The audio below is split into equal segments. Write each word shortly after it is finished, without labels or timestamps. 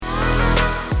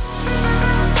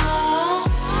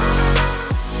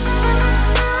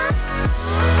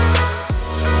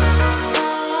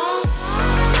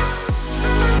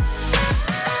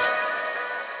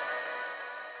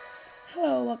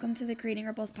the Creating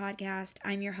Ripples podcast.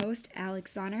 I'm your host,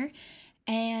 Alex Sonner,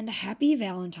 and happy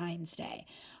Valentine's Day.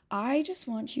 I just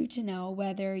want you to know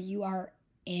whether you are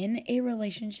in a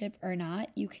relationship or not,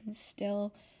 you can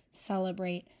still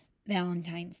celebrate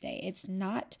Valentine's Day. It's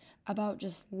not about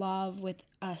just love with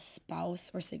a spouse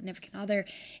or significant other.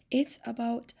 It's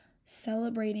about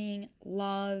celebrating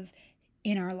love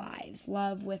in our lives,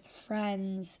 love with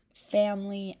friends,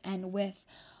 family, and with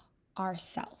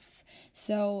ourself.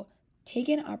 So take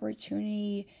an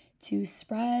opportunity to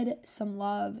spread some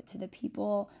love to the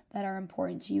people that are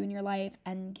important to you in your life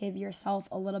and give yourself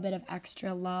a little bit of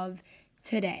extra love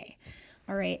today.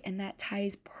 All right, and that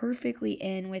ties perfectly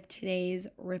in with today's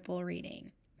Ripple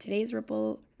reading. Today's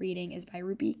Ripple reading is by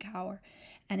Rupi Kaur,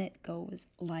 and it goes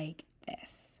like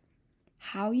this.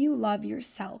 How you love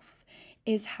yourself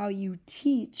is how you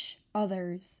teach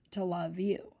others to love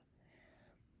you.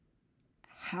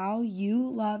 How you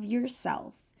love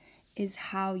yourself is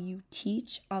how you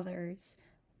teach others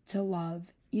to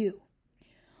love you.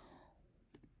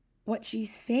 What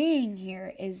she's saying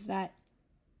here is that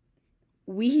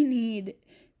we need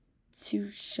to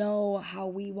show how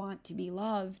we want to be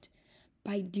loved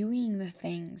by doing the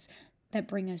things that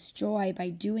bring us joy, by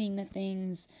doing the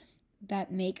things that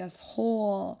make us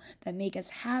whole, that make us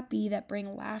happy, that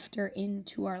bring laughter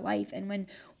into our life. And when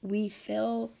we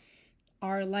fill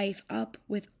our life up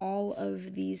with all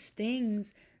of these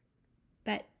things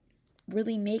that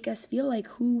really make us feel like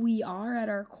who we are at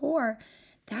our core,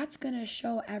 that's going to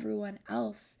show everyone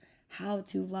else how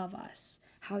to love us,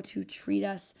 how to treat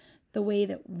us the way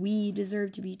that we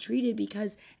deserve to be treated.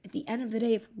 Because at the end of the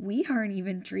day, if we aren't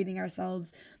even treating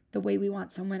ourselves the way we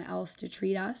want someone else to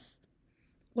treat us,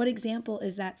 what example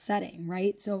is that setting,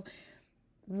 right? So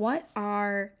what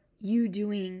are you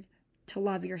doing to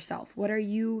love yourself? What are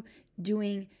you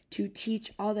doing to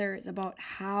teach others about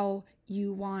how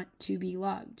you want to be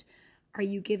loved? Are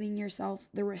you giving yourself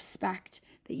the respect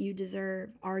that you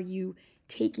deserve? Are you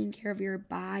taking care of your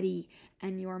body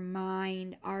and your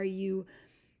mind? Are you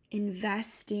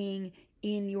investing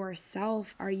in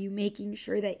yourself? Are you making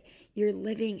sure that you're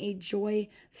living a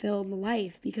joy-filled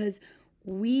life? Because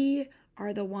we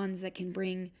are the ones that can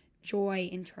bring joy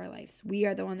into our lives. We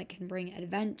are the one that can bring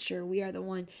adventure. We are the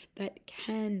one that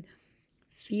can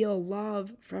feel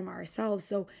love from ourselves.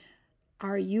 So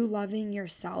are you loving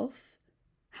yourself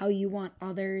how you want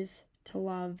others to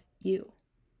love you?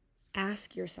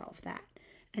 Ask yourself that.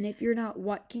 And if you're not,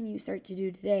 what can you start to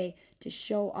do today to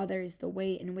show others the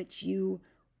way in which you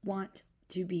want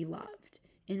to be loved,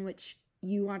 in which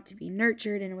you want to be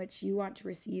nurtured, in which you want to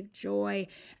receive joy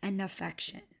and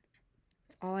affection?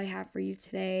 That's all I have for you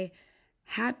today.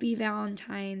 Happy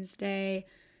Valentine's Day.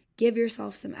 Give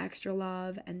yourself some extra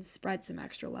love and spread some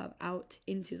extra love out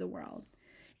into the world.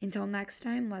 Until next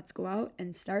time, let's go out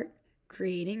and start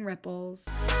creating ripples.